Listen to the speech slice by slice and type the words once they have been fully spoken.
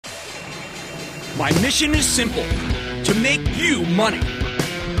My mission is simple, to make you money.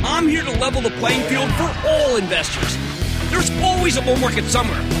 I'm here to level the playing field for all investors. There's always a bull market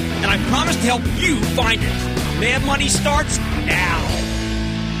somewhere, and I promise to help you find it. Mad Money starts now.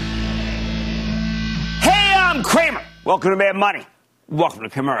 Hey, I'm Cramer. Welcome to Mad Money. Welcome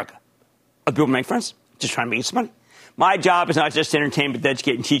to America. Other people make friends, just trying to make you some money. My job is not just to entertain, but to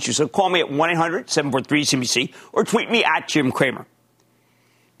educate and teach you. So call me at 1-800-743-CBC or tweet me at Jim Cramer.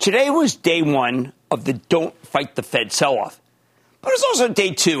 Today was day one of the Don't Fight the Fed sell-off. But it was also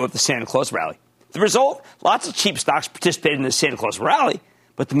day two of the Santa Claus rally. The result, lots of cheap stocks participated in the Santa Claus rally,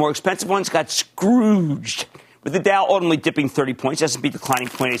 but the more expensive ones got scrooged, with the Dow ultimately dipping 30 points, S&P declining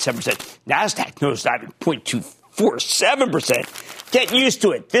 0.87%, NASDAQ nosediving 0.247%. Get used to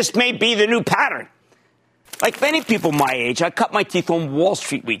it. This may be the new pattern. Like many people my age, I cut my teeth on Wall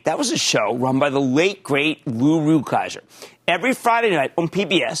Street Week. That was a show run by the late, great Lou Rukeyser. Every Friday night on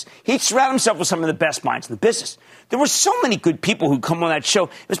PBS, he'd surround himself with some of the best minds in the business. There were so many good people who'd come on that show.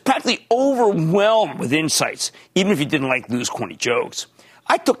 It was practically overwhelmed with insights, even if you didn't like Lou's corny jokes.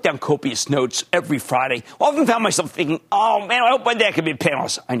 I took down copious notes every Friday. Often found myself thinking, oh, man, I hope one day I could be a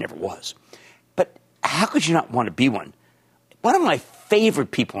panelist. I never was. But how could you not want to be one? One of my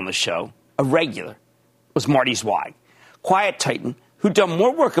favorite people on the show, a regular, was Marty Zweig, quiet titan who'd done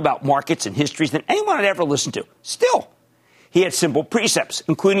more work about markets and histories than anyone I'd ever listened to. Still, he had simple precepts,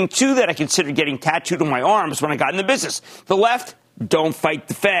 including two that I considered getting tattooed on my arms when I got in the business. The left, don't fight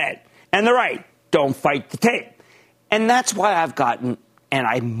the Fed. And the right, don't fight the tape. And that's why I've gotten, and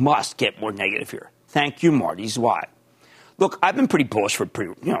I must get more negative here. Thank you, Marty Zweig. Look, I've been pretty bullish for a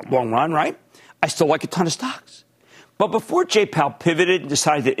pretty long run, right? I still like a ton of stocks. But before Jay Powell pivoted and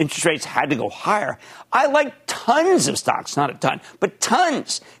decided that interest rates had to go higher, I liked tons of stocks, not a ton, but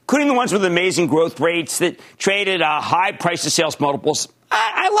tons, including the ones with amazing growth rates that traded high price-to-sales multiples.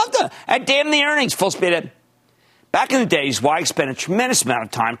 I loved them. I damn the earnings, full speed ahead. Back in the days, Zweig spent a tremendous amount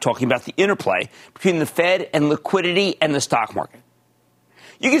of time talking about the interplay between the Fed and liquidity and the stock market.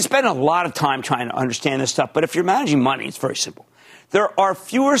 You can spend a lot of time trying to understand this stuff, but if you're managing money, it's very simple. There are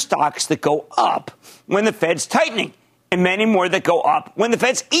fewer stocks that go up when the Fed's tightening, and many more that go up when the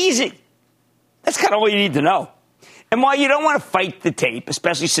Fed's easing. That's kind of all you need to know. And while you don't want to fight the tape,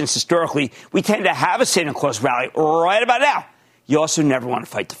 especially since historically we tend to have a Santa Claus rally right about now, you also never want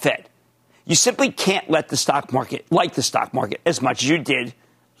to fight the Fed. You simply can't let the stock market like the stock market as much as you did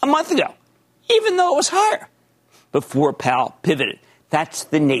a month ago, even though it was higher before Powell pivoted. That's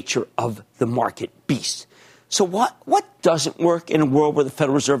the nature of the market beast. So what doesn't work in a world where the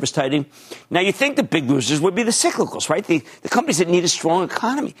Federal Reserve is tightening? Now, you think the big losers would be the cyclicals, right? The companies that need a strong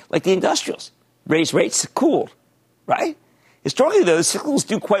economy, like the industrials. Raise rates, cooled, right? Historically, though, the cyclicals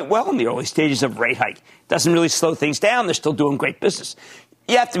do quite well in the early stages of rate hike. It doesn't really slow things down. They're still doing great business.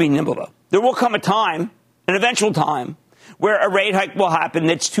 You have to be nimble, though. There will come a time, an eventual time, where a rate hike will happen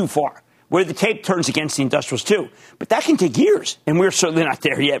that's too far, where the tape turns against the industrials, too. But that can take years, and we're certainly not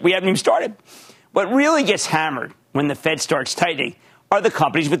there yet. We haven't even started. What really gets hammered when the Fed starts tightening are the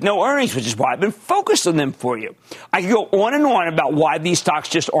companies with no earnings, which is why I've been focused on them for you. I can go on and on about why these stocks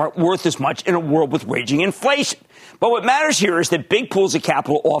just aren't worth as much in a world with raging inflation. But what matters here is that big pools of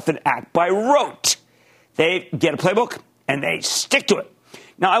capital often act by rote. They get a playbook and they stick to it.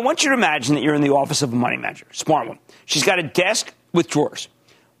 Now, I want you to imagine that you're in the office of a money manager, smart one. She's got a desk with drawers.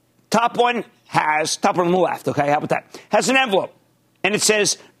 Top one on the left, okay, how about that? Has an envelope, and it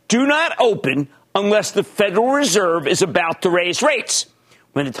says, do not open unless the Federal Reserve is about to raise rates.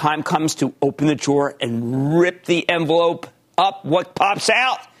 When the time comes to open the drawer and rip the envelope up, what pops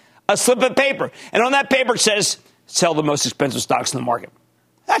out? A slip of paper. And on that paper it says, sell the most expensive stocks in the market.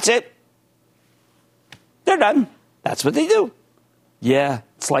 That's it. They're done. That's what they do. Yeah,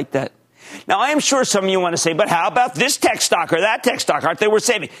 it's like that. Now, I am sure some of you want to say, but how about this tech stock or that tech stock? Aren't they worth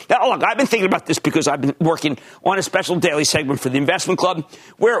saving? Now, look, I've been thinking about this because I've been working on a special daily segment for the Investment Club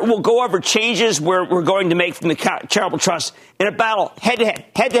where we'll go over changes where we're going to make from the charitable trust in a battle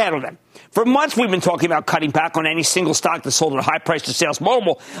head-to-head on them. For months, we've been talking about cutting back on any single stock that's sold at a high price to sales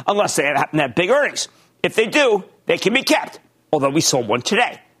multiple unless they happen to have big earnings. If they do, they can be kept, although we sold one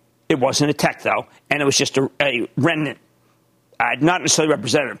today. It wasn't a tech, though, and it was just a remnant, not necessarily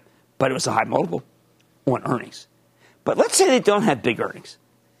representative. But it was a high multiple on earnings. But let's say they don't have big earnings.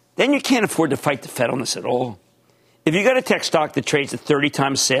 Then you can't afford to fight the Fed on this at all. If you got a tech stock that trades at 30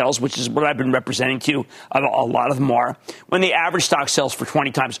 times sales, which is what I've been representing to you, a lot of them are, when the average stock sells for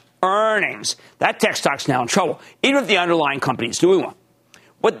 20 times earnings, that tech stock's now in trouble, even if the underlying company is doing well.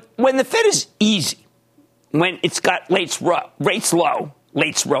 But when the Fed is easy, when it's got rates low,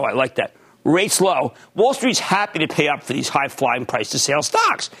 I like that, rates low, Wall Street's happy to pay up for these high-flying price-to-sales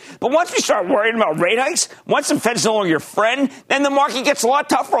stocks. But once we start worrying about rate hikes, once the Fed's no longer your friend, then the market gets a lot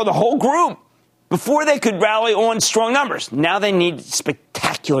tougher on the whole group. Before they could rally on strong numbers, now they need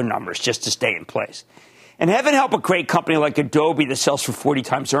spectacular numbers just to stay in place. And heaven help a great company like Adobe that sells for 40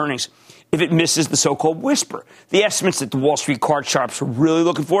 times earnings if it misses the so-called whisper, the estimates that the Wall Street card sharps are really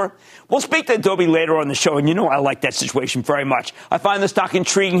looking for. We'll speak to Adobe later on the show, and you know I like that situation very much. I find the stock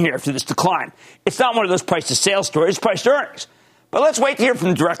intriguing here after this decline. It's not one of those price-to-sales stories, it's price-to-earnings. But let's wait to hear from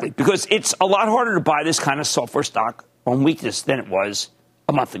them directly, because it's a lot harder to buy this kind of software stock on weakness than it was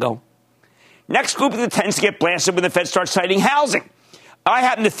a month ago. Next group that tends to get blasted when the Fed starts tightening housing. I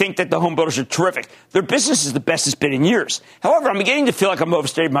happen to think that the home builders are terrific. Their business is the best it's been in years. However, I'm beginning to feel like I'm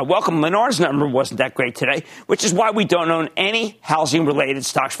overstating my welcome. Menard's number wasn't that great today, which is why we don't own any housing-related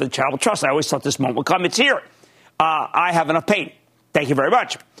stocks for the Charitable Trust. I always thought this moment would come. It's here. I have enough pain. Thank you very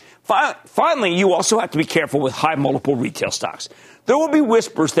much. Finally, you also have to be careful with high multiple retail stocks. There will be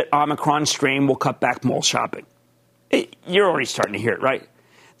whispers that Omicron strain will cut back mall shopping. You're already starting to hear it, right?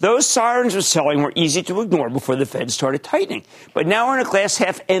 Those sirens of selling were easy to ignore before the Fed started tightening. But now we're in a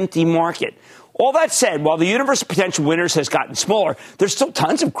glass-half-empty market. All that said, while the universe of potential winners has gotten smaller, there's still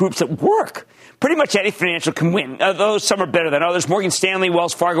tons of groups that work. Pretty much any financial can win, though some are better than others. Morgan Stanley,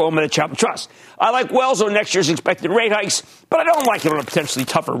 Wells Fargo, and the Charitable Trust. I like Wells on next year's expected rate hikes, but I don't like it on a potentially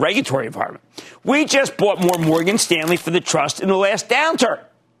tougher regulatory environment. We just bought more Morgan Stanley for the trust in the last downturn,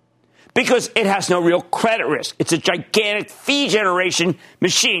 because it has no real credit risk. It's a gigantic fee generation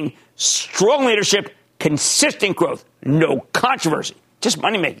machine, strong leadership, consistent growth, no controversy, just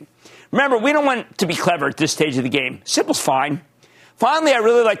money making. Remember, we don't want to be clever at this stage of the game. Simple's fine. Finally, I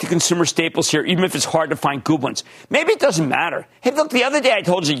really like the consumer staples here, even if it's hard to find good ones. Maybe it doesn't matter. Hey, look, the other day I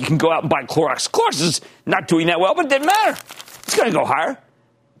told you can go out and buy Clorox. Clorox is not doing that well, but it didn't matter. It's going to go higher.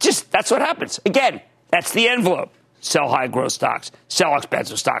 Just, that's what happens. Again, that's the envelope. Sell high growth stocks, sell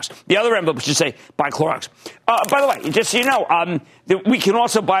expensive stocks. The other envelope should say buy Clorox. By the way, just so you know, we can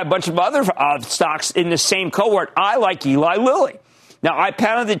also buy a bunch of other stocks in the same cohort. I like Eli Lilly. Now, I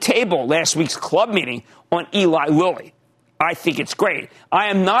pounded the table last week's club meeting on Eli Lilly. I think it's great. I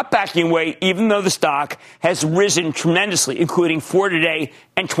am not backing away, even though the stock has risen tremendously, including 4 today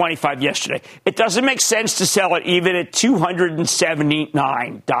and 25 yesterday. It doesn't make sense to sell it even at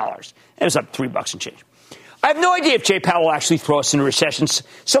 $279. And it's up $3 and change. I have no idea if Jay Powell will actually throw us into recessions.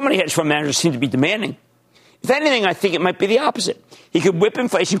 So many hedge fund managers seem to be demanding. If anything, I think it might be the opposite. He could whip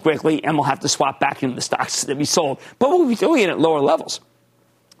inflation quickly, and we'll have to swap back into the stocks that we sold. But we'll be doing it at lower levels.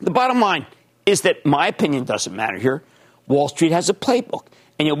 The bottom line is that my opinion doesn't matter here. Wall Street has a playbook,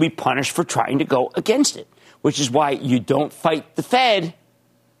 and you'll be punished for trying to go against it, which is why you don't fight the Fed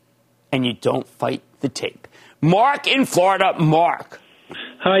and you don't fight the tape. Mark in Florida. Mark.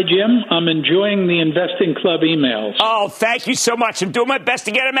 Hi, Jim. I'm enjoying the Investing Club emails. Oh, thank you so much. I'm doing my best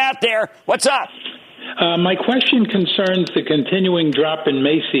to get them out there. What's up? My question concerns the continuing drop in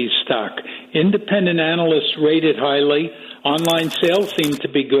Macy's stock. Independent analysts rate it highly. Online sales seem to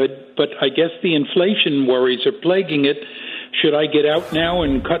be good, but I guess the inflation worries are plaguing it. Should I get out now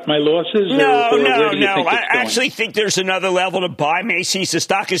and cut my losses? No. I actually think there's another level to buy Macy's. The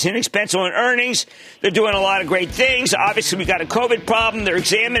stock is inexpensive on earnings. They're doing a lot of great things. Obviously, we've got a COVID problem. They're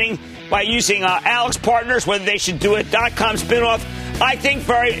examining by using Alex Partners whether they should do a .com spinoff. I think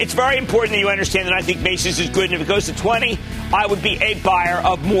it's very important that you understand that I think Macy's is good. And if it goes to 20, I would be a buyer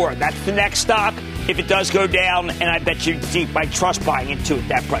of more. That's the next stock if it does go down. And I bet you think my trust buying into at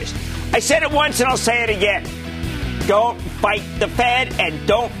that price. I said it once and I'll say it again. Don't fight the Fed and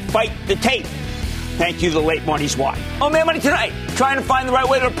don't fight the tape. Thank you, the late Marty's wife. On Mad Money tonight, trying to find the right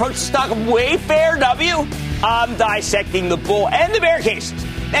way to approach the stock of Wayfair W. I'm dissecting the bull and the bear cases.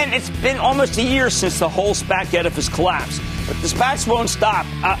 And it's been almost a year since the whole SPAC edifice collapsed. But the SPACs won't stop.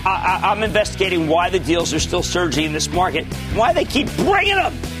 I'm investigating why the deals are still surging in this market, why they keep bringing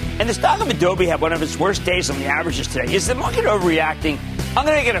them. And the stock of Adobe had one of its worst days on the averages today. Is the market overreacting? I'm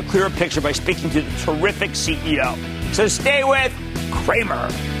going to get a clearer picture by speaking to the terrific CEO. So stay with Cramer.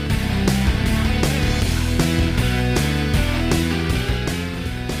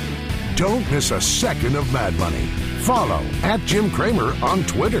 Don't miss a second of Mad Money. Follow @Jim Cramer on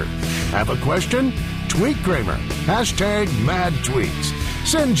Twitter. Have a question? Tweet Cramer. #MadTweets.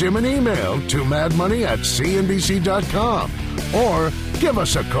 Send Jim an email to madmoney@cnbc.com or give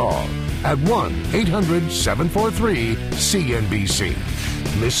us a call at 1-800-743-CNBC.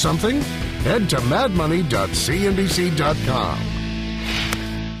 Miss something? Head to madmoney.cnbc.com.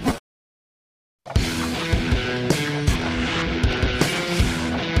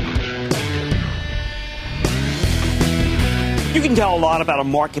 You can can tell a lot about a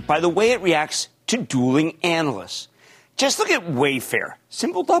market by the way it reacts to dueling analysts. Just look at Wayfair,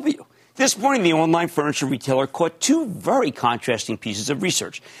 symbol W. This morning, the online furniture retailer caught two very contrasting pieces of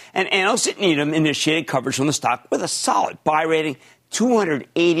research. And analysts at Needham initiated coverage on the stock with a solid buy rating,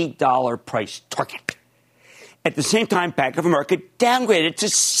 $280 price target. At the same time, Bank of America downgraded to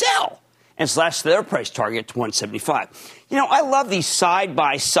sell and slashed their price target to $175. You know, I love these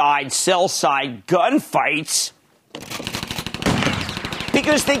side-by-side, sell-side gunfights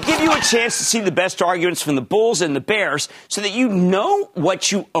because they give you a chance to see the best arguments from the bulls and the bears so that you know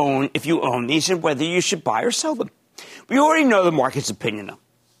what you own if you own these and whether you should buy or sell them. We already know the market's opinion,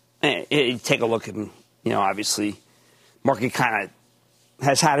 though. Take a look at, obviously, market kind of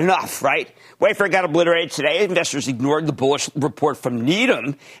has had enough, right? Wayfair got obliterated today. Investors ignored the bullish report from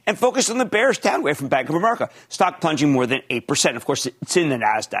Needham and focused on the bearish downgrade from Bank of America. Stock plunging more than 8%. Of course, it's in the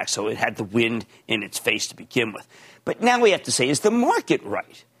NASDAQ, so it had the wind in its face to begin with. But now we have to say, is the market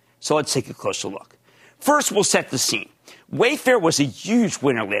right? So let's take a closer look. First, we'll set the scene. Wayfair was a huge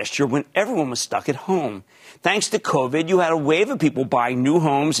winner last year when everyone was stuck at home. Thanks to COVID, you had a wave of people buying new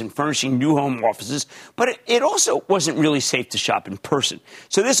homes and furnishing new home offices, but it also wasn't really safe to shop in person.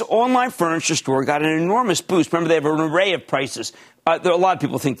 So this online furniture store got an enormous boost. Remember, they have an array of prices. A lot of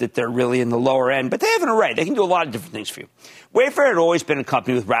people think that they're really in the lower end, but they have an array. They can do a lot of different things for you. Wayfair had always been a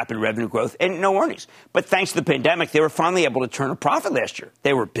company with rapid revenue growth and no earnings. But thanks to the pandemic, they were finally able to turn a profit last year.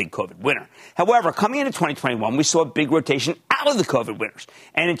 They were a big COVID winner. However, coming into 2021, we saw a big rotation out of the COVID winners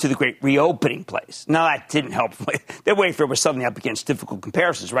and into the great reopening plays. Now, that didn't help. Their Wayfair was suddenly up against difficult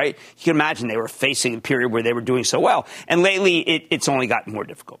comparisons, right? You can imagine they were facing a period where they were doing so well. And lately, it's only gotten more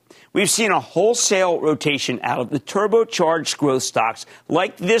difficult. We've seen a wholesale rotation out of the turbocharged growth stocks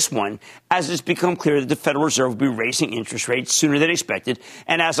like this one, as it's become clear that the Federal Reserve will be raising interest rates sooner than expected.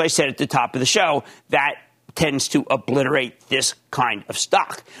 And as I said at the top of the show, that tends to obliterate this kind of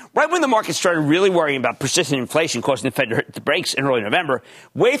stock. Right when the market started really worrying about persistent inflation causing the Fed to hit the brakes in early November,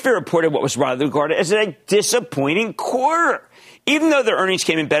 Wayfair reported what was rather regarded as a disappointing quarter. Even though their earnings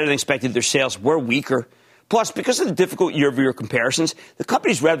came in better than expected, their sales were weaker. Plus, because of the difficult year-over-year comparisons, the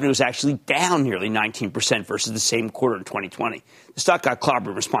company's revenue was actually down nearly 19% versus the same quarter in 2020. The stock got clobbered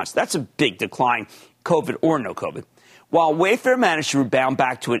in response. That's a big decline, COVID or no COVID. While Wayfair managed to rebound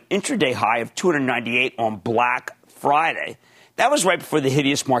back to an intraday high of 298 on Black Friday, that was right before the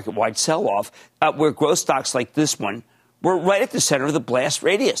hideous market-wide sell-off, where growth stocks like this one were right at the center of the blast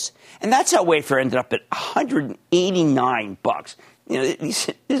radius. And that's how Wayfair ended up at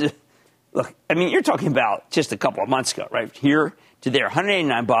 $189. Look, I mean, you're talking about just a couple of months ago, right? Here to there,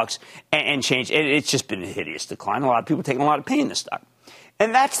 $189 and change. It's just been a hideous decline. A lot of people taking a lot of pain in this stock.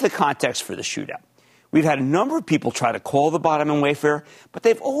 And that's the context for the shootout. We've had a number of people try to call the bottom in Wayfair, but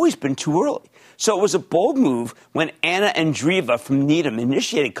they've always been too early. So it was a bold move when Anna Andreeva from Needham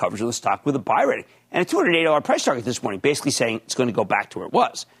initiated coverage of the stock with a buy rating and a $280 price target this morning, basically saying it's going to go back to where it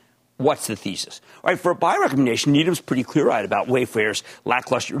was. What's the thesis? All right, for a buy recommendation, Needham's pretty clear-eyed about Wayfair's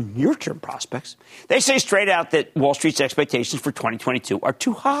lackluster near-term prospects. They say straight out that Wall Street's expectations for 2022 are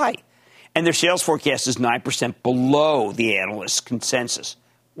too high, and their sales forecast is 9% below the analyst's consensus.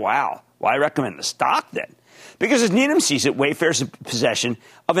 Wow. Well, I recommend the stock then. Because as Needham sees it, Wayfair's in possession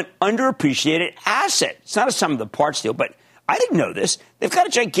of an underappreciated asset. It's not a sum of the parts deal, but I didn't know this. They've got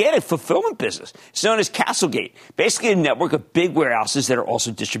a gigantic fulfillment business. It's known as Castlegate, basically a network of big warehouses that are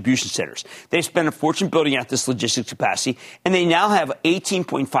also distribution centers. They've spent a fortune building out this logistics capacity, and they now have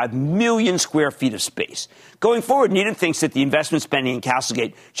 18.5 million square feet of space. Going forward, Needham thinks that the investment spending in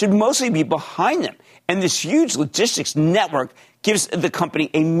Castlegate should mostly be behind them, and this huge logistics network gives the company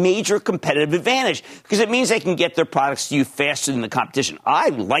a major competitive advantage because it means they can get their products to you faster than the competition. I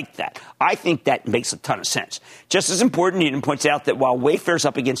like that. I think that makes a ton of sense. Just as important, Needham points out that while Wayfair's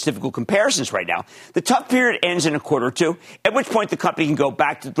up against difficult comparisons right now, the tough period ends in a quarter or two, at which point the company can go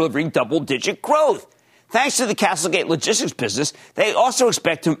back to delivering double-digit growth. Thanks to the Castlegate logistics business, they also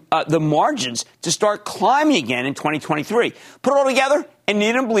expect the margins to start climbing again in 2023. Put it all together, and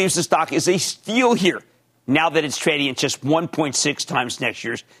Needham believes the stock is a steal here, now that it's trading at just 1.6 times next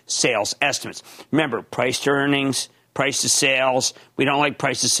year's sales estimates. Remember, price to earnings, price to sales. We don't like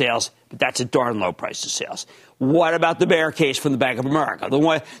price to sales, but that's a darn low price to sales. What about the bear case from the Bank of America? The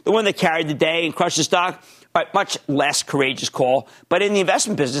one that carried the day and crushed the stock? Much less courageous call, but in the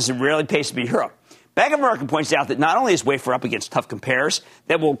investment business, it rarely pays to be a hero. Bank of America points out that not only is Wayfair up against tough compares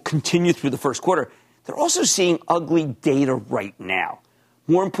that will continue through the first quarter, they're also seeing ugly data right now.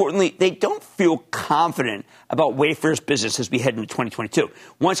 More importantly, they don't feel confident about Wayfair's business as we head into 2022.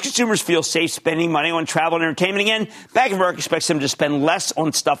 Once consumers feel safe spending money on travel and entertainment again, Bank of America expects them to spend less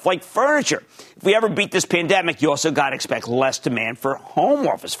on stuff like furniture. If we ever beat this pandemic, you also got to expect less demand for home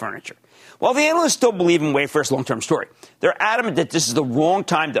office furniture. While the analysts still believe in Wayfair's long-term story, they're adamant that this is the wrong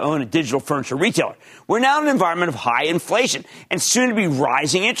time to own a digital furniture retailer. We're now in an environment of high inflation and soon-to-be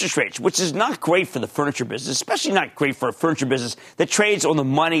rising interest rates, which is not great for the furniture business, especially not great for a furniture business that trades on the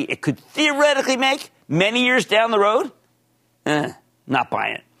money it could theoretically make many years down the road. Not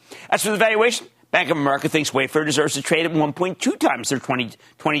buying it. As for the valuation, Bank of America thinks Wayfair deserves to trade at 1.2 times their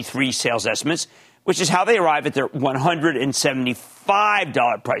 2023 sales estimates, which is how they arrive at their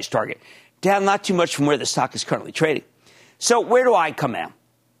 $175 price target. Down not too much from where the stock is currently trading. So where do I come out?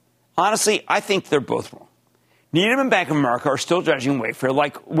 Honestly, I think they're both wrong. Needham and Bank of America are still judging Wayfair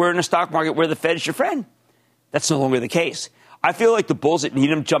like we're in a stock market where the Fed is your friend. That's no longer the case. I feel like the bulls at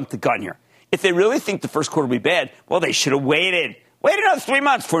Needham jumped the gun here. If they really think the first quarter will be bad, well, they should have waited. Wait another 3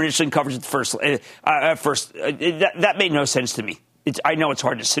 months for initial coverage at the first. That made no sense to me. I know it's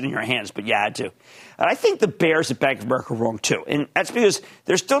hard to sit in your hands, but you had to. And I think the bears at Bank of America are wrong, too. And that's because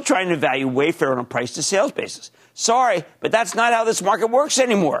they're still trying to value Wayfair on a price-to-sales basis. Sorry, but that's not how this market works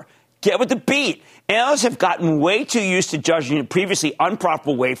anymore. Get with the beat. Analysts have gotten way too used to judging a previously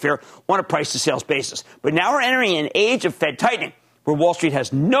unprofitable Wayfair on a price-to-sales basis. But now we're entering an age of Fed tightening, where Wall Street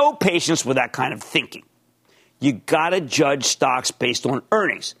has no patience with that kind of thinking. You got to judge stocks based on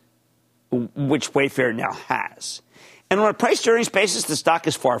earnings, which Wayfair now has. And on a price-to-earnings basis, the stock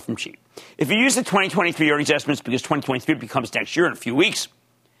is far from cheap. If you use the 2023 earnings estimates, because 2023 becomes next year in a few weeks,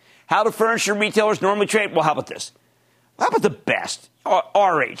 how do furniture retailers normally trade? Well, how about this? How about the best?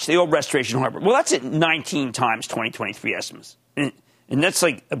 RH, the old Restoration Hardware. Well, that's at 19 times 2023 estimates. And that's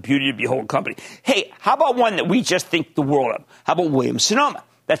like a beauty to behold company. Hey, how about one that we just think the world of? How about Williams-Sonoma?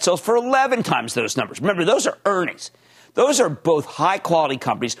 That sells for 11 times those numbers. Remember, those are earnings. Those are both high-quality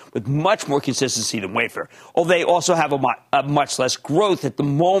companies with much more consistency than Wayfair, although they also have a much less growth at the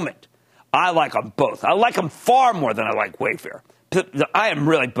moment. I like them both. I like them far more than I like Wayfair. I am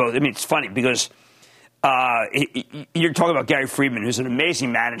really both. I mean, it's funny because you're talking about Gary Friedman, who's an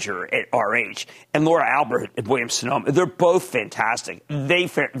amazing manager at RH, and Laura Albert at Williams-Sonoma. They're both fantastic.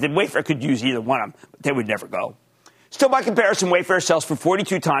 Wayfair could use either one of them, but they would never go. Still, by comparison, Wayfair sells for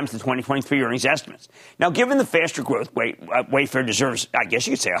 42 times the 2023 earnings estimates. Now, given the faster growth, Wayfair deserves, I guess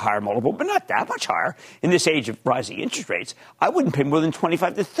you could say, a higher multiple, but not that much higher. In this age of rising interest rates, I wouldn't pay more than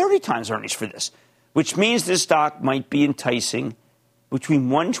 25 to 30 times earnings for this, which means this stock might be enticing between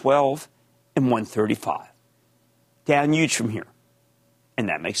 112 and 135. Down huge from here. And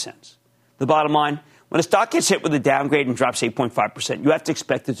that makes sense. The bottom line, when a stock gets hit with a downgrade and drops 8.5%, you have to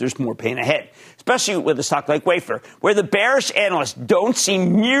expect that there's more pain ahead, especially with a stock like Wayfair, where the bearish analysts don't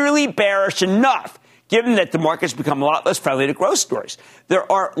seem nearly bearish enough, given that the market's become a lot less friendly to growth stories. There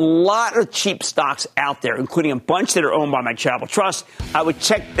are a lot of cheap stocks out there, including a bunch that are owned by my travel trust. I would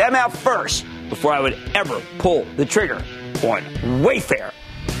check them out first before I would ever pull the trigger on Wayfair.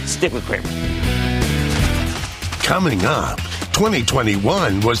 Stick with Cramer. Coming up,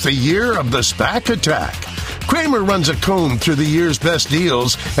 2021 was the year of the SPAC attack. Cramer runs a comb through the year's best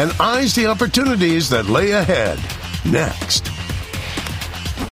deals and eyes the opportunities that lay ahead. Next.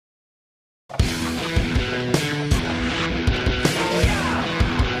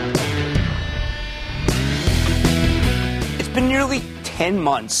 It's been nearly 10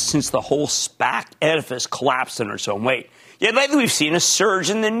 months since the whole SPAC edifice collapsed under its own weight. Yet lately we've seen a surge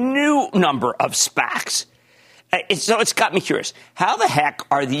in the new number of SPACs. So it's got me curious. How the heck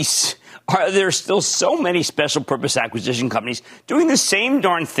are there still so many special purpose acquisition companies doing the same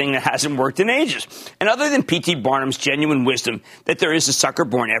darn thing that hasn't worked in ages? And other than P.T. Barnum's genuine wisdom that there is a sucker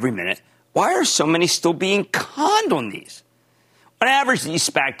born every minute, why are so many still being conned on these? On average, these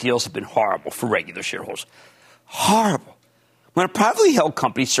SPAC deals have been horrible for regular shareholders. Horrible. When a privately held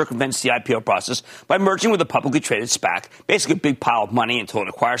company circumvents the IPO process by merging with a publicly traded SPAC, basically a big pile of money until it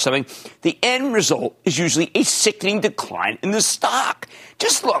acquires something, the end result is usually a sickening decline in the stock.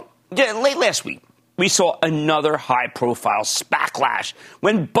 Just look, late last week, we saw another high-profile SPAC-Lash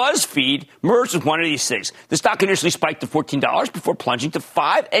when BuzzFeed merged with one of these things. The stock initially spiked to $14 before plunging to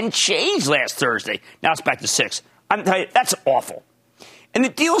 $5 and change last Thursday. Now it's back to $6. I'm telling you, that's awful. And the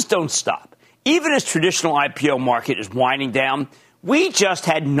deals don't stop. Even as traditional IPO market is winding down, we just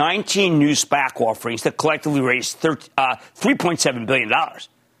had 19 new SPAC offerings that collectively raised $3.7 billion.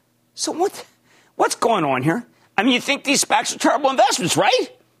 So what's going on here? I mean, you think these SPACs are terrible investments, right?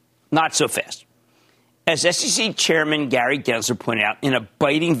 Not so fast. As SEC Chairman Gary Gensler pointed out in a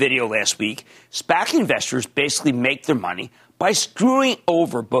biting video last week, SPAC investors basically make their money by screwing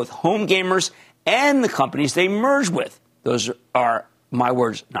over both homegamers and the companies they merged with. Those are my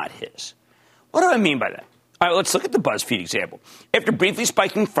words, not his. What do I mean by that? All right, let's look at the BuzzFeed example. After briefly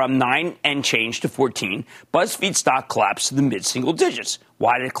spiking from 9 and change to 14, BuzzFeed stock collapsed to the mid-single digits.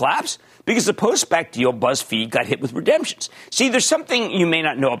 Why did it collapse? Because the post-SPAC deal, BuzzFeed, got hit with redemptions. See, there's something you may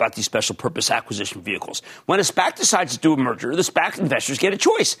not know about these special purpose acquisition vehicles. When a SPAC decides to do a merger, the SPAC investors get a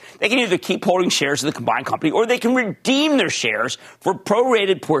choice. They can either keep holding shares of the combined company, or they can redeem their shares for a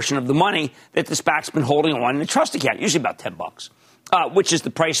prorated portion of the money that the SPAC's been holding on in a trust account, usually about $10. Which is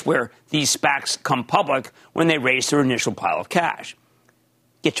the price where these SPACs come public when they raise their initial pile of cash.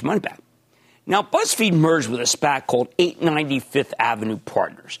 Get your money back. Now, BuzzFeed merged with a SPAC called 890 Fifth Avenue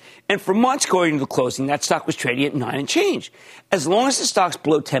Partners. And for months going into the closing, that stock was trading at 9 and change. As long as the stock's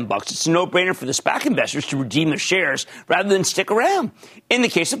below $10, it's a no-brainer for the SPAC investors to redeem their shares rather than stick around. In the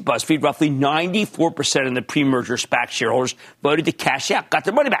case of BuzzFeed, roughly 94% of the pre-merger SPAC shareholders voted to cash out, got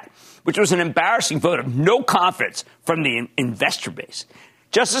their money back, which was an embarrassing vote of no confidence from the investor base.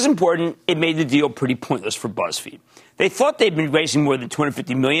 Just as important, it made the deal pretty pointless for BuzzFeed. They thought they'd been raising more than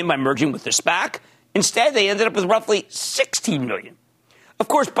 $250 million by merging with the SPAC. Instead, they ended up with roughly $16 million. Of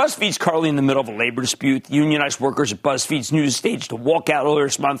course, BuzzFeed's currently in the middle of a labor dispute. The unionized workers at BuzzFeed's news staged a walkout earlier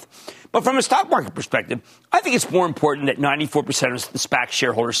this month. But from a stock market perspective, I think it's more important that 94% of the SPAC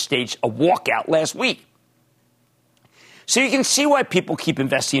shareholders staged a walkout last week. So you can see why people keep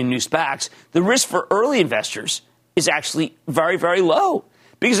investing in new SPACs. The risk for early investors is actually very, very low.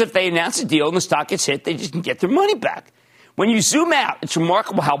 Because if they announce a deal and the stock gets hit, they just can get their money back. When you zoom out, it's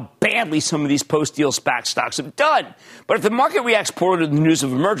remarkable how badly some of these post-deal SPAC stocks have done. But if the market reacts poorly to the news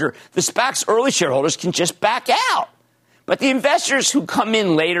of a merger, the SPAC's early shareholders can just back out. But the investors who come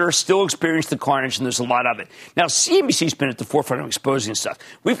in later still experience the carnage, and there's a lot of it. Now, CNBC's been at the forefront of exposing stuff.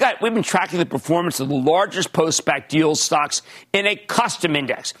 We've been tracking the performance of the largest post-SPAC deal stocks in a custom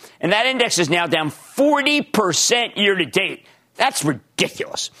index. And that index is now down 40% year to date. That's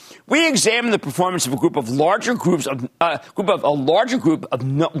ridiculous. We examined the performance of a larger group of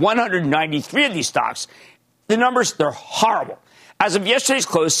 193 of these stocks. The numbers, they're horrible. As of yesterday's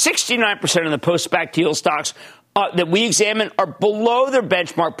close, 69% of the post-SPAC deal stocks that we examined are below their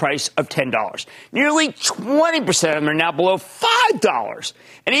benchmark price of $10. Nearly 20% of them are now below $5.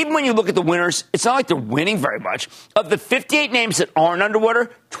 And even when you look at the winners, it's not like they're winning very much. Of the 58 names that aren't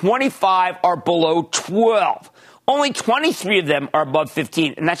underwater, 25 are below 12. Only 23 of them are above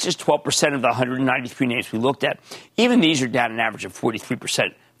 15, and that's just 12% of the 193 names we looked at. Even these are down an average of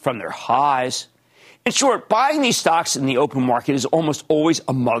 43% from their highs. In short, buying these stocks in the open market is almost always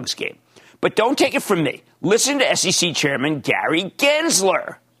a mug's game. But don't take it from me. Listen to SEC Chairman Gary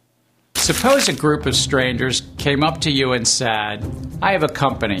Gensler. Suppose a group of strangers came up to you and said, I have a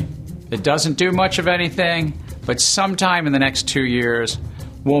company that doesn't do much of anything, but sometime in the next 2 years,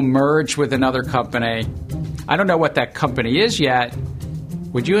 we'll merge with another company. I don't know what that company is yet.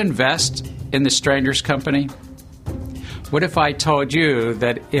 Would you invest in the stranger's company? What if I told you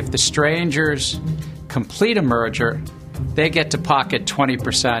that if the strangers complete a merger, they get to pocket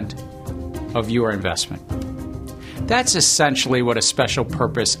 20% of your investment? That's essentially what a special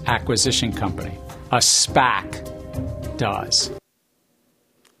purpose acquisition company, a SPAC, does.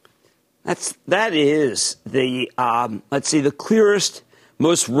 That is the, the clearest,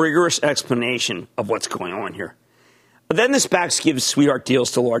 most rigorous explanation of what's going on here. But then the SPACs give sweetheart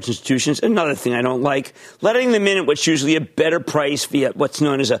deals to large institutions. Another thing I don't like, letting them in at what's usually a better price via what's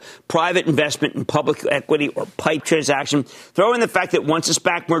known as a private investment in public equity or PIPE transaction. Throw in the fact that once a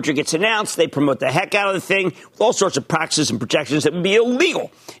SPAC merger gets announced, they promote the heck out of the thing with all sorts of practices and projections that would be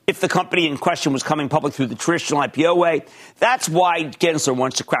illegal if the company in question was coming public through the traditional IPO way. That's why Gensler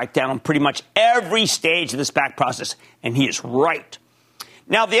wants to crack down on pretty much every stage of the SPAC process, and he is right.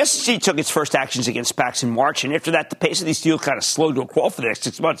 Now, the SEC took its first actions against SPACs in March, and after that, the pace of these deals kind of slowed to a crawl for the next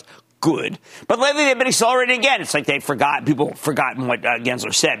 6 months. Good. But lately, they've been accelerating again. It's like people have forgotten what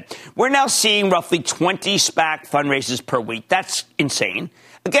Gensler said. We're now seeing roughly 20 SPAC fundraisers per week. That's insane.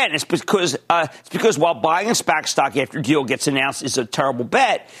 Again, it's because while buying a SPAC stock after a deal gets announced is a terrible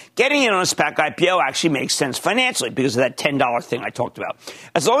bet, getting in on a SPAC IPO actually makes sense financially because of that $10 thing I talked about.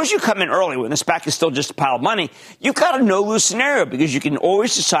 As long as you come in early when the SPAC is still just a pile of money, you've got a no-lose scenario because you can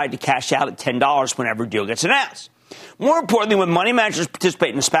always decide to cash out at $10 whenever a deal gets announced. More importantly, when money managers participate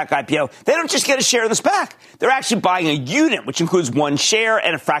in the SPAC IPO, they don't just get a share of the SPAC. They're actually buying a unit, which includes one share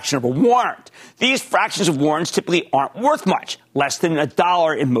and a fraction of a warrant. These fractions of warrants typically aren't worth much, less than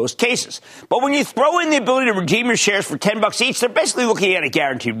 $1 in most cases. But when you throw in the ability to redeem your shares for $10 each, they're basically looking at a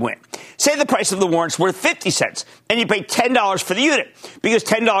guaranteed win. Say the price of the warrant's worth 50 cents, and you pay $10 for the unit, because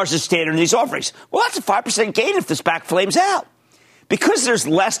 $10 is standard in these offerings. Well, that's a 5% gain if the SPAC flames out. Because there's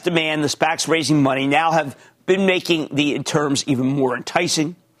less demand, the SPACs raising money now have been making the terms even more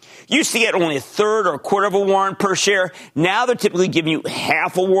enticing. Used to get only a third or a quarter of a warrant per share. Now they're typically giving you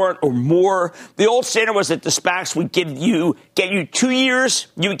half a warrant or more. The old standard was that the SPACs would get you 2 years.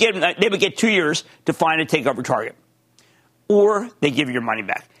 They would get 2 years to find a takeover target, or they give you your money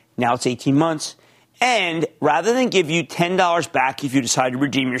back. Now it's 18 months. And rather than give you $10 back if you decide to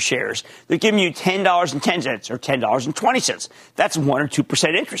redeem your shares, they're giving you $10.10 or $10.20. That's 1 or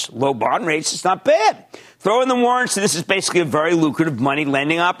 2% interest. Low bond rates, it's not bad. Throw in the warrants, and this is basically a very lucrative money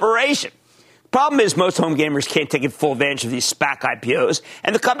lending operation. Problem is, most home gamers can't take full advantage of these SPAC IPOs,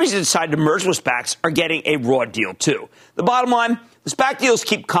 and the companies that decide to merge with SPACs are getting a raw deal, too. The bottom line, the SPAC deals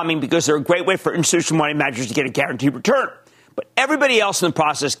keep coming because they're a great way for institutional money managers to get a guaranteed return. But everybody else in the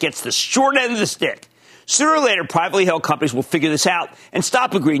process gets the short end of the stick. Sooner or later, privately held companies will figure this out and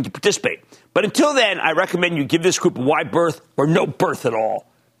stop agreeing to participate. But until then, I recommend you give this group a wide berth or no berth at all.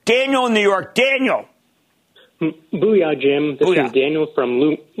 Daniel in New York. Daniel. Booyah, Jim. This is Daniel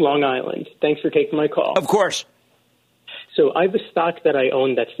from Long Island. Thanks for taking my call. Of course. So I have a stock that I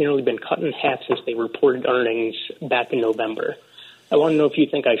own that's nearly been cut in half since they reported earnings back in November. I want to know if you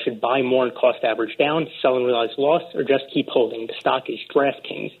think I should buy more and cost average down, sell and realize loss, or just keep holding. The stock is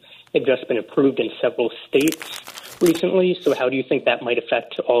DraftKings. They've just been approved in several states recently, so how do you think that might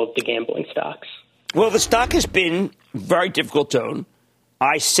affect all of the gambling stocks? Well, the stock has been very difficult to own.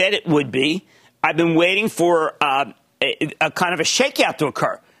 I said it would be. I've been waiting for a kind of a shakeout to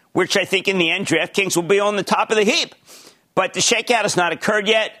occur, which I think in the end DraftKings will be on the top of the heap. But the shakeout has not occurred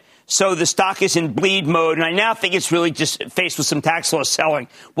yet. So the stock is in bleed mode, and I now think it's really just faced with some tax law selling.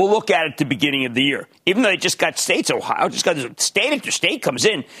 We'll look at it at the beginning of the year. Even though they just got states, Ohio just got state after state comes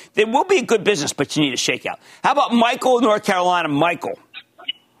in, there will be a good business, but you need a shakeout. How about Michael in North Carolina? Michael.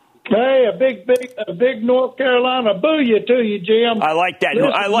 Hey, a big North Carolina booyah to you, Jim. I like that.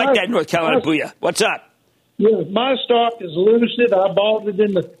 I like that North Carolina booyah. What's up? Yeah, my stock is Lucid. I bought it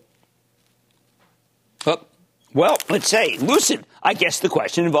in the... Well, let's say Lucid. I guess the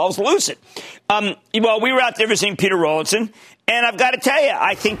question involves Lucid. Well, we were out there visiting Peter Rawlinson, and I've got to tell you,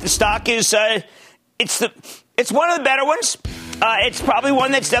 I think the stock is it's one of the better ones. It's probably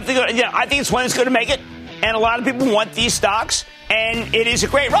one that's definitely going to, I think it's one that's going to make it, and a lot of people want these stocks, and it is a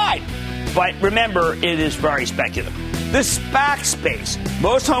great ride. But remember, it is very speculative. The SPAC space,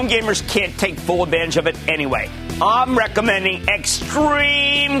 most home gamers can't take full advantage of it anyway. I'm recommending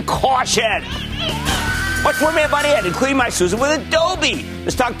extreme caution. Much more Mad Money ahead, including my Susan with Adobe.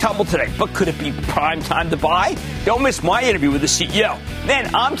 The stock tumbled today, but could it be prime time to buy? Don't miss my interview with the CEO. Then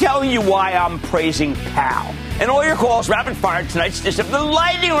I'm telling you why I'm praising Pal. And all your calls rapid fire tonight's edition of the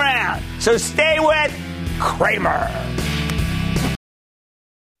Lightning Round. So stay with Cramer.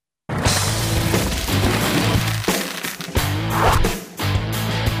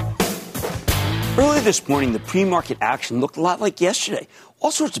 Early this morning, the pre-market action looked a lot like yesterday. All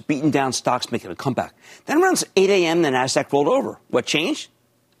sorts of beaten down stocks making a comeback. Then around 8 a.m., the NASDAQ rolled over. What changed?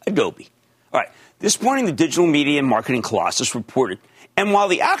 Adobe. All right. This morning, the digital media and marketing colossus reported. And while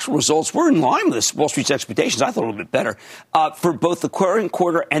the actual results were in line with Wall Street's expectations, I thought a little bit better, for both the current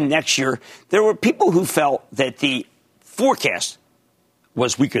quarter and next year, there were people who felt that the forecast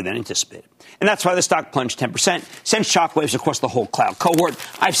was weaker than anticipated. And that's why the stock plunged 10%, sent shockwaves across the whole cloud cohort.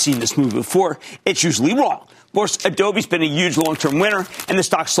 I've seen this move before. It's usually wrong. Of course, Adobe's been a huge long-term winner, and the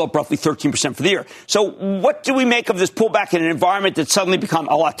stock slowed roughly 13% for the year. So what do we make of this pullback in an environment that's suddenly become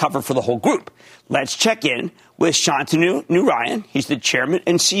a lot tougher for the whole group? Let's check in with Shantanu Narayen. He's the chairman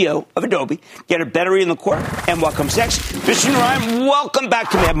and CEO of Adobe. Get a better read in the quarter, and what comes next? Mr. Narayen, welcome back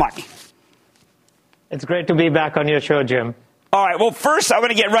to Mad Money. It's great to be back on your show, Jim. All right. Well, first, I'm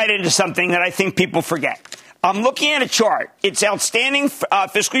going to get right into something that I think people forget. I'm looking at a chart. It's outstanding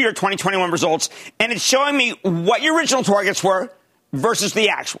fiscal year 2021 results, and it's showing me what your original targets were versus the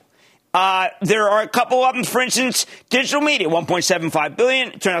actual. There are a couple of them. For instance, digital media, $1.75 billion.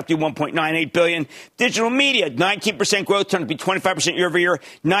 It turned out to be $1.98 billion. Digital media, 19% growth, turned out to be 25% year over year.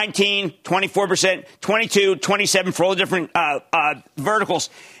 19, 24%, 22, 27 for all the different verticals.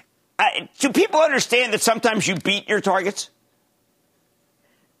 Do people understand that sometimes you beat your targets?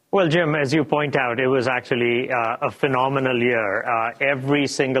 Well, Jim, as you point out, it was actually a phenomenal year. Every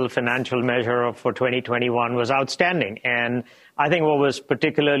single financial measure for 2021 was outstanding. And I think what was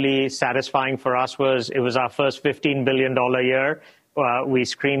particularly satisfying for us was it was our first $15 billion year. We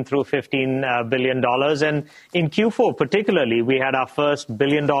screamed through $15 billion. And in Q4 particularly, we had our first $1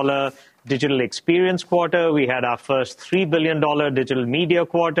 billion digital experience quarter. We had our first $3 billion digital media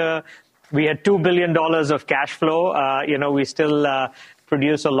quarter. We had $2 billion of cash flow. We still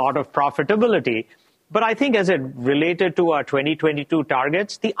produce a lot of profitability. But I think as it related to our 2022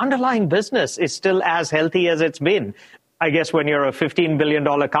 targets, the underlying business is still as healthy as it's been. I guess when you're a $15 billion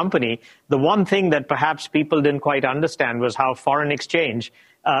company, the one thing that perhaps people didn't quite understand was how foreign exchange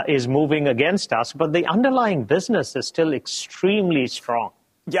is moving against us. But the underlying business is still extremely strong.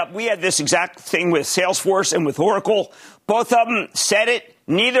 Yeah, we had this exact thing with Salesforce and with Oracle. Both of them said it.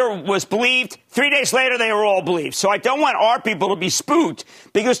 Neither was believed. 3 days later, they were all believed. So I don't want our people to be spooked,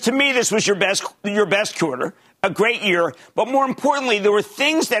 because to me, this was your best quarter, a great year. But more importantly, there were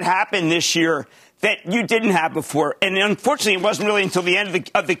things that happened this year that you didn't have before. And unfortunately, it wasn't really until the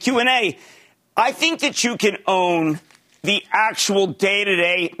end of the Q&A. I think that you can own the actual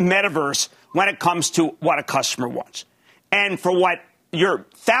day-to-day metaverse when it comes to what a customer wants and for what your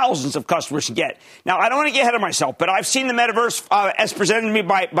thousands of customers can get. Now, I don't want to get ahead of myself, but I've seen the metaverse as presented to me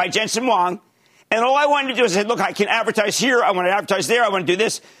by Jensen Huang. And all I wanted to do is say, look, I can advertise here. I want to advertise there. I want to do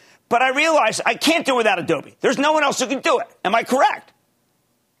this. But I realized I can't do it without Adobe. There's no one else who can do it. Am I correct?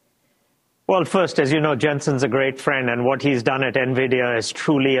 Well, first, as you know, Jensen's a great friend, and what he's done at NVIDIA is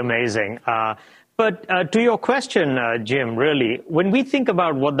truly amazing. But to your question, Jim, really, when we think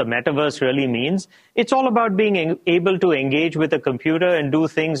about what the metaverse really means, it's all about being able to engage with a computer and do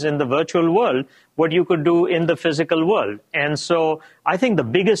things in the virtual world, what you could do in the physical world. And so I think the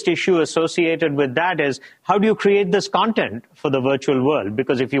biggest issue associated with that is how do you create this content for the virtual world?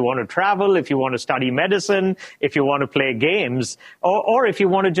 Because if you want to travel, if you want to study medicine, if you want to play games, or if you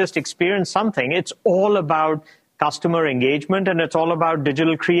want to just experience something, it's all about customer engagement, and it's all about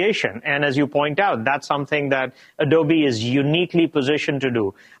digital creation. And as you point out, that's something that Adobe is uniquely positioned to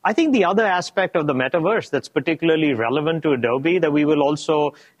do. I think the other aspect of the metaverse that's particularly relevant to Adobe that we will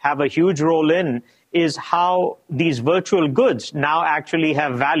also have a huge role in is how these virtual goods now actually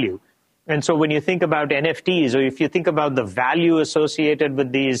have value. And so when you think about NFTs, or if you think about the value associated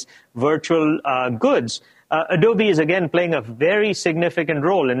with these virtual goods, Adobe is, again, playing a very significant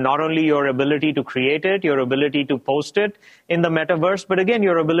role in not only your ability to create it, your ability to post it in the metaverse, but, again,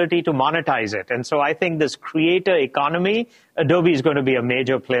 your ability to monetize it. And so I think this creator economy, Adobe is going to be a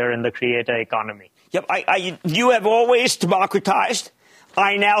major player in the creator economy. Yep, you have always democratized.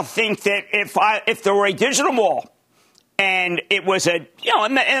 I now think that if there were a digital mall and it was in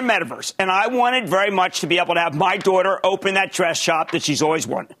a metaverse, and I wanted very much to be able to have my daughter open that dress shop that she's always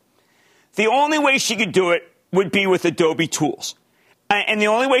wanted, the only way she could do it would be with Adobe tools. And the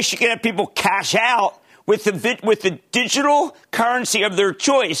only way she could have people cash out with the digital currency of their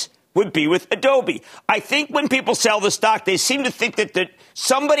choice would be with Adobe. I think when people sell the stock, they seem to think that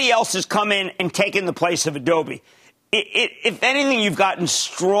somebody else has come in and taken the place of Adobe. If anything, you've gotten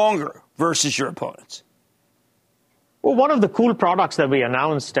stronger versus your opponents. Well, one of the cool products that we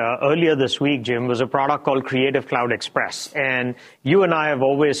announced earlier this week, Jim, was a product called Creative Cloud Express. And you and I have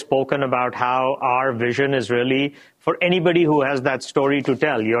always spoken about how our vision is really for anybody who has that story to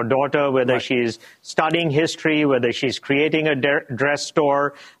tell. Your daughter, whether she's studying history, whether she's creating a dress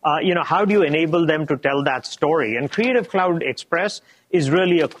store, how do you enable them to tell that story? And Creative Cloud Express is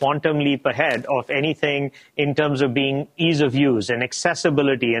really a quantum leap ahead of anything in terms of being ease of use and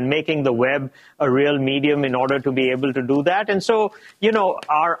accessibility and making the web a real medium in order to be able to do that. And so,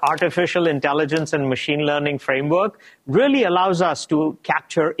 our artificial intelligence and machine learning framework really allows us to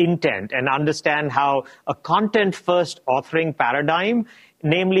capture intent and understand how a content-first authoring paradigm,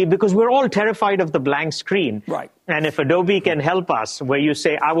 namely because we're all terrified of the blank screen. Right. And if Adobe can help us, where you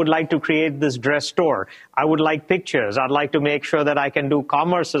say, I would like to create this dress store, I would like pictures, I'd like to make sure that I can do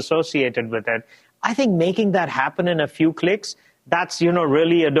commerce associated with it, I think making that happen in a few clicks, that's,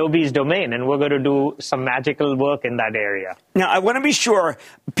 really Adobe's domain, and we're going to do some magical work in that area. Now, I want to be sure,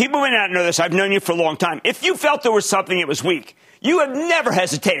 people may not know this, I've known you for a long time. If you felt there was something that was weak, you have never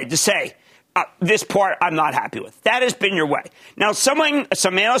hesitated to say, this part I'm not happy with. That has been your way. Now, some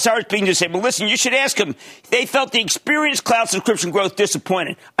analysts I was speaking to say, well, listen, you should ask them. They felt the Experience Cloud subscription growth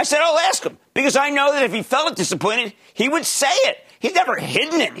disappointed. I said, I'll ask him, because I know that if he felt it disappointed, he would say it. He's never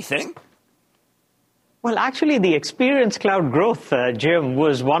hidden anything. Well, actually, the Experience Cloud growth, Jim,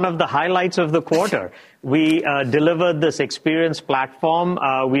 was one of the highlights of the quarter. We delivered this experience platform.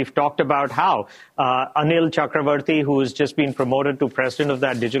 We've talked about how Anil Chakravarti, who's just been promoted to president of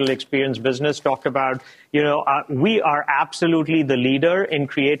that digital experience business, talked about, we are absolutely the leader in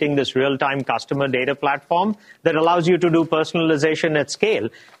creating this real-time customer data platform that allows you to do personalization at scale.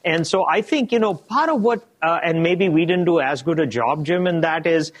 And so I think, part of what, and maybe we didn't do as good a job, Jim, and that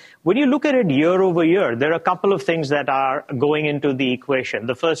is when you look at it year over year, there are a couple of things that are going into the equation.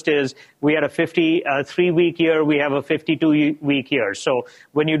 The first is we had a 53-week year. We have a 52-week year. So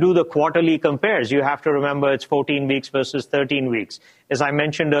when you do the quarterly compares, you have to remember it's 14 weeks versus 13 weeks. As I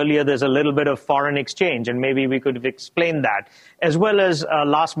mentioned earlier, there's a little bit of foreign exchange, and maybe we could explain that, as well as,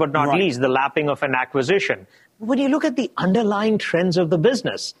 last but not least, the lapping of an acquisition. When you look at the underlying trends of the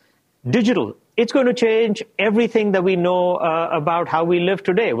business, digital, it's going to change everything that we know about how we live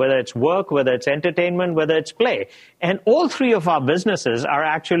today, whether it's work, whether it's entertainment, whether it's play. And all three of our businesses are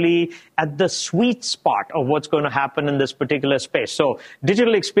actually at the sweet spot of what's going to happen in this particular space. So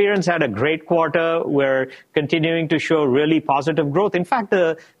digital experience had a great quarter. We're continuing to show really positive growth. In fact,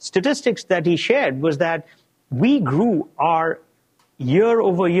 the statistics that he shared was that we grew our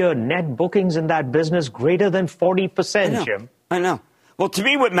year-over-year net bookings in that business greater than 40%, Jim. I know. Well, to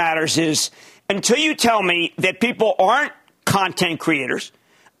me, what matters is until you tell me that people aren't content creators,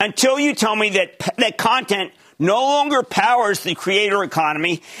 until you tell me that content no longer powers the creator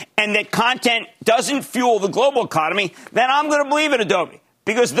economy and that content doesn't fuel the global economy, then I'm going to believe in Adobe.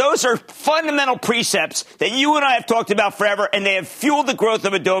 Because those are fundamental precepts that you and I have talked about forever, and they have fueled the growth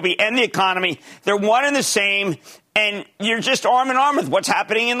of Adobe and the economy. They're one and the same, and you're just arm in arm with what's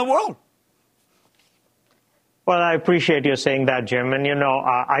happening in the world. Well, I appreciate you saying that, Jim. And,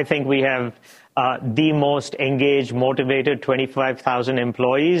 I think we have the most engaged, motivated 25,000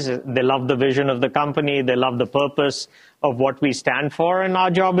 employees. They love the vision of the company. They love the purpose of what we stand for. And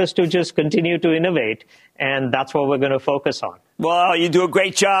our job is to just continue to innovate. And that's what we're going to focus on. Well, you do a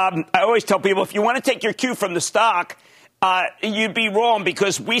great job. I always tell people, if you want to take your cue from the stock, you'd be wrong,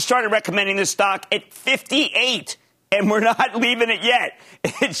 because we started recommending this stock at 58. And we're not leaving it yet.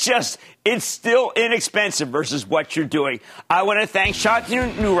 It's still inexpensive versus what you're doing. I want to thank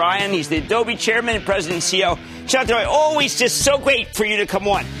Shantanu Narayen. He's the Adobe chairman and president and CEO. Shantanu, always just so great for you to come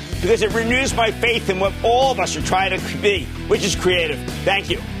on, because it renews my faith in what all of us are trying to be, which is creative. Thank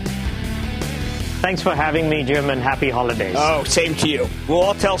you. Thanks for having me, Jim, and happy holidays. Oh, same to you. We'll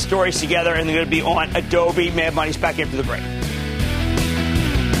all tell stories together, and they're going to be on Adobe. Mad Money's back after the break.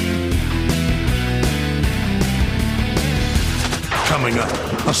 Coming up,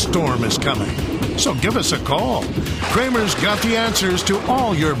 a storm is coming. So give us a call. Cramer's got the answers to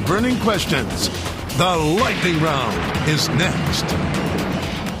all your burning questions. The lightning round is next.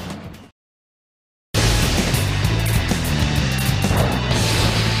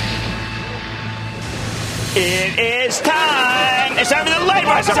 It is time. It's time for the lightning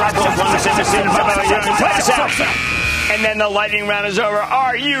round. And then the lightning round is over.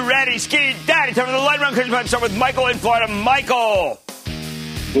 Are you ready, Skinny Daddy? Time for the lightning round. Let's start with Michael in Florida. Michael.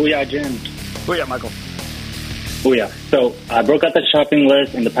 Booyah, Jim. Booyah, Michael. Booyah. So I broke out the shopping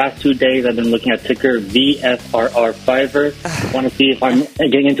list. In the past 2 days, I've been looking at ticker VFRR Fiverr. I want to see if I'm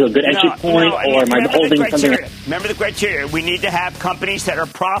getting into a good entry point, or am I holding something? Remember the criteria. We need to have companies that are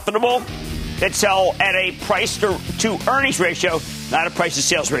profitable, that sell at a price to earnings ratio, not a price to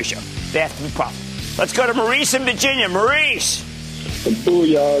sales ratio. They have to be profitable. Let's go to Maurice in Virginia. Maurice.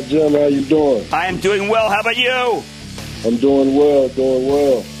 Booyah, Jim. How you doing? I am doing well. How about you? I'm doing well,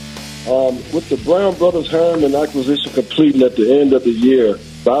 With the Brown Brothers Harriman acquisition completing at the end of the year,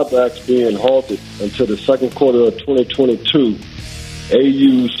 buybacks being halted until the second quarter of 2022,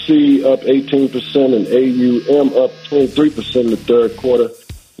 AUC up 18% and AUM up 23% in the third quarter.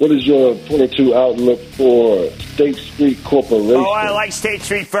 What is your 22 outlook for State Street Corporation? Oh, I like State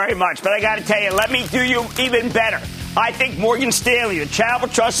Street very much, but I got to tell you, let me do you even better. I think Morgan Stanley, the Travel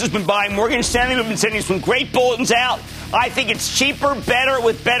Trust has been buying Morgan Stanley. We've been sending some great bulletins out. I think it's cheaper, better,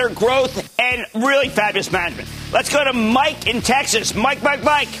 with better growth, and really fabulous management. Let's go to Mike in Texas. Mike.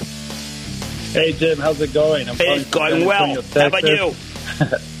 Hey, Jim, how's it going? It's going well. How about you?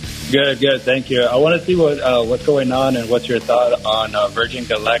 Good. Thank you. I want to see what's going on and what's your thought on Virgin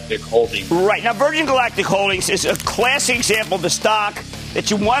Galactic Holdings. Right. Now, Virgin Galactic Holdings is a classic example of the stock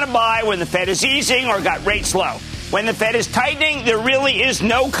that you want to buy when the Fed is easing or got rates low. When the Fed is tightening, there really is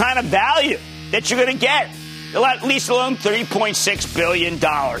no kind of value that you're going to get. At least alone $3.6 billion.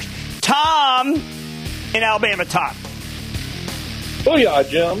 Tom in Alabama. Tom. Booyah,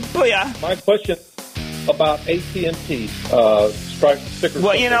 Jim. Booyah. My question about AT&T.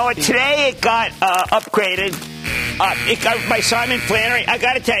 Well, you know what? Today it got upgraded. It got by Simon Flannery. I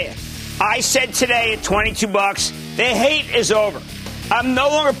got to tell you, I said today at 22 bucks, the hate is over. I'm no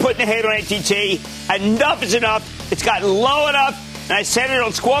longer putting the hate on ATT. Enough is enough. It's gotten low enough. And I said it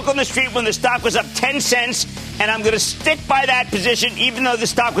on Squawk on the Street when the stock was up 10 cents. And I'm going to stick by that position, even though the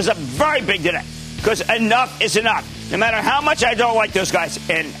stock was up very big today. Because enough is enough. No matter how much I don't like those guys,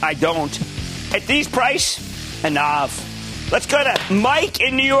 and I don't. At these price, enough. Let's go to Mike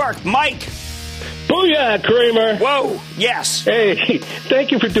in New York. Mike. Booyah, Cramer. Whoa, yes. Hey,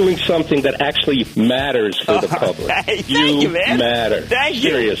 thank you for doing something that actually matters for the public. Thank you, man. Matter. Thank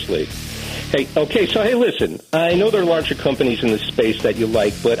you. Seriously. Hey, okay, so hey, listen, I know there are larger companies in this space that you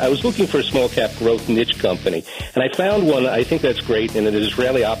like, but I was looking for a small cap growth niche company, and I found one I think that's great, and it is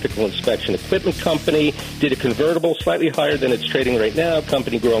Israeli Optical Inspection Equipment Company, did a convertible slightly higher than it's trading right now,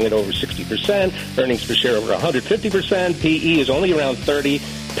 company growing at over 60%, earnings per share over 150%, PE is only around 30,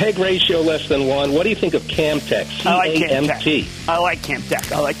 PEG ratio less than 1. What do you think of Camtech, C-A-M-T? I like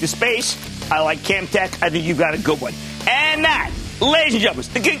Camtech. I like the space. I like Camtech. I think you've got a good one. And that, ladies and gentlemen,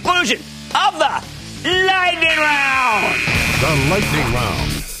 the conclusion of the Lightning Round. The Lightning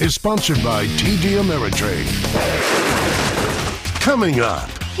Round is sponsored by TD Ameritrade. Coming up,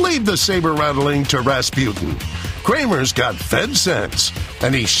 leave the saber rattling to Rasputin. Cramer's got Fed sense,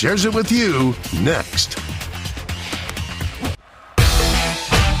 and he shares it with you next.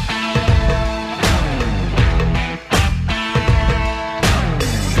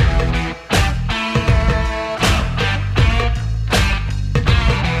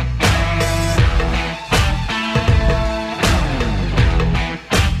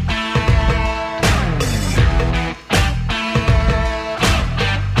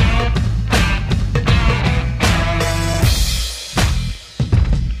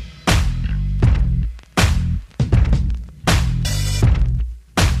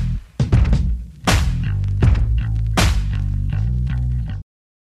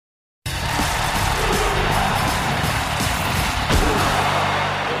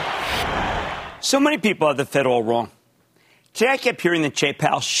 So many people have the Fed all wrong. Today I kept hearing that Jay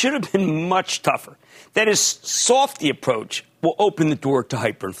Powell should have been much tougher, that his softy approach will open the door to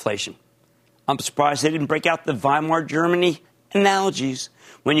hyperinflation. I'm surprised they didn't break out the Weimar Germany analogies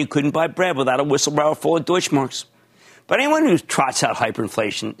when you couldn't buy bread without a whistleblower full of Deutschmarks. But anyone who trots out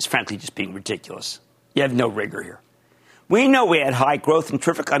hyperinflation is frankly just being ridiculous. You have no rigor here. We know we had high growth and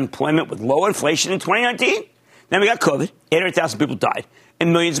terrific unemployment with low inflation in 2019. Then we got COVID, 800,000 people died,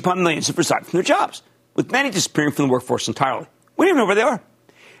 and millions upon millions have resigned from their jobs, with many disappearing from the workforce entirely. We don't even know where they are.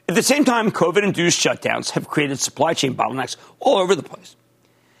 At the same time, COVID-induced shutdowns have created supply chain bottlenecks all over the place.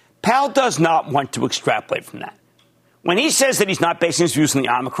 Powell does not want to extrapolate from that. When he says that he's not basing his views on the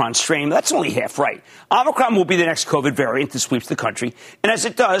Omicron strain, that's only half right. Omicron will be the next COVID variant that sweeps the country, and as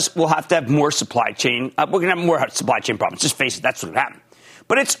it does, we'll have to have more supply chain. We're going to have more supply chain problems. Just face it, that's what will happen.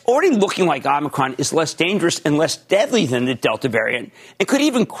 But it's already looking like Omicron is less dangerous and less deadly than the Delta variant and could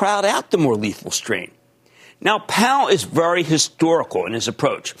even crowd out the more lethal strain. Now, Powell is very historical in his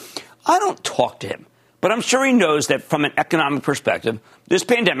approach. I don't talk to him, but I'm sure he knows that from an economic perspective, this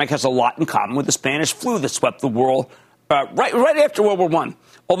pandemic has a lot in common with the Spanish flu that swept the world right after World War I.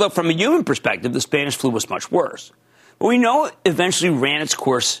 Although from a human perspective, the Spanish flu was much worse. But we know it eventually ran its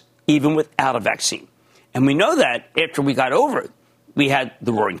course even without a vaccine. And we know that after we got over it, we had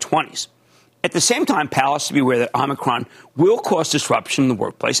the Roaring '20s. At the same time, Powell has to be aware that Omicron will cause disruption in the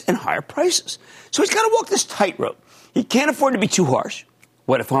workplace and higher prices. So he's got to walk this tightrope. He can't afford to be too harsh.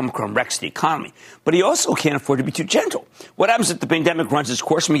 What if Omicron wrecks the economy? But he also can't afford to be too gentle. What happens if the pandemic runs its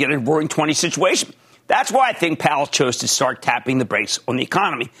course and we get a Roaring '20s situation? That's why I think Powell chose to start tapping the brakes on the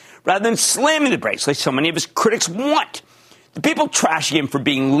economy rather than slamming the brakes like so many of his critics want. The people trashing him for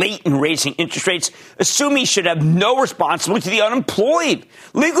being late in raising interest rates assume he should have no responsibility to the unemployed.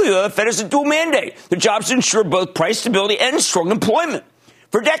 Legally, though, the Fed has a dual mandate. Their job is to ensure both price stability and strong employment.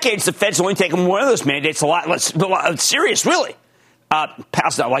 For decades, the Fed's only taken one of those mandates a lot less serious, really.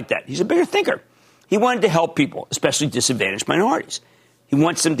 Powell's not like that. He's a bigger thinker. He wanted to help people, especially disadvantaged minorities. He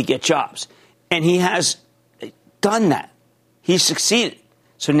wants them to get jobs. And he has done that. He's succeeded.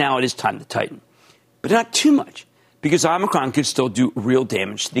 So now it is time to tighten. But not too much, because Omicron could still do real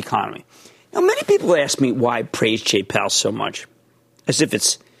damage to the economy. Now, many people ask me why I praise Jay Powell so much, as if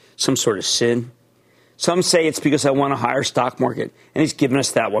it's some sort of sin. Some say it's because I want a higher stock market, and he's given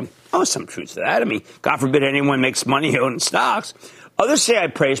us that one. Oh, some truth to that. I mean, God forbid anyone makes money owning stocks. Others say I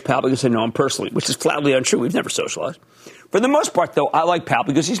praise Powell because I know him personally, which is flatly untrue. We've never socialized. For the most part, though, I like Powell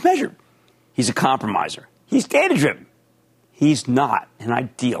because he's measured. He's a compromiser. He's data-driven. He's not an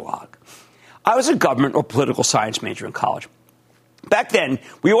ideologue. I was a government or political science major in college. Back then,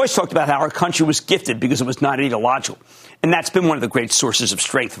 we always talked about how our country was gifted because it was not ideological. And that's been one of the great sources of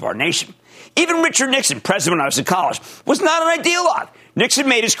strength of our nation. Even Richard Nixon, president when I was in college, was not an ideologue. Nixon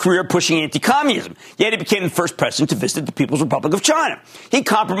made his career pushing anti-communism, yet he became the first president to visit the People's Republic of China. He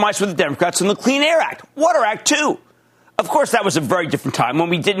compromised with the Democrats on the Clean Air Act, Water Act, too. Of course, that was a very different time when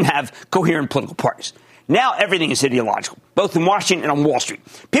we didn't have coherent political parties. Now everything is ideological, both in Washington and on Wall Street.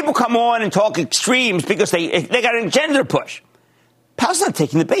 People come on and talk extremes because they got an agenda to push. Powell's not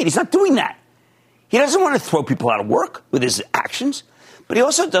taking the bait. He's not doing that. He doesn't want to throw people out of work with his actions, but he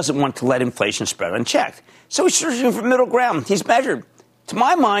also doesn't want to let inflation spread unchecked. So he's searching for middle ground. He's measured. To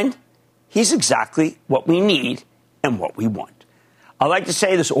my mind, he's exactly what we need and what we want. I like to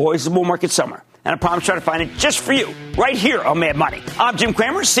say there's always a bull market somewhere, and I promise to try to find it just for you, right here on Mad Money. I'm Jim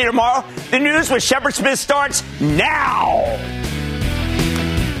Cramer. See you tomorrow. The news with Shepard Smith starts now.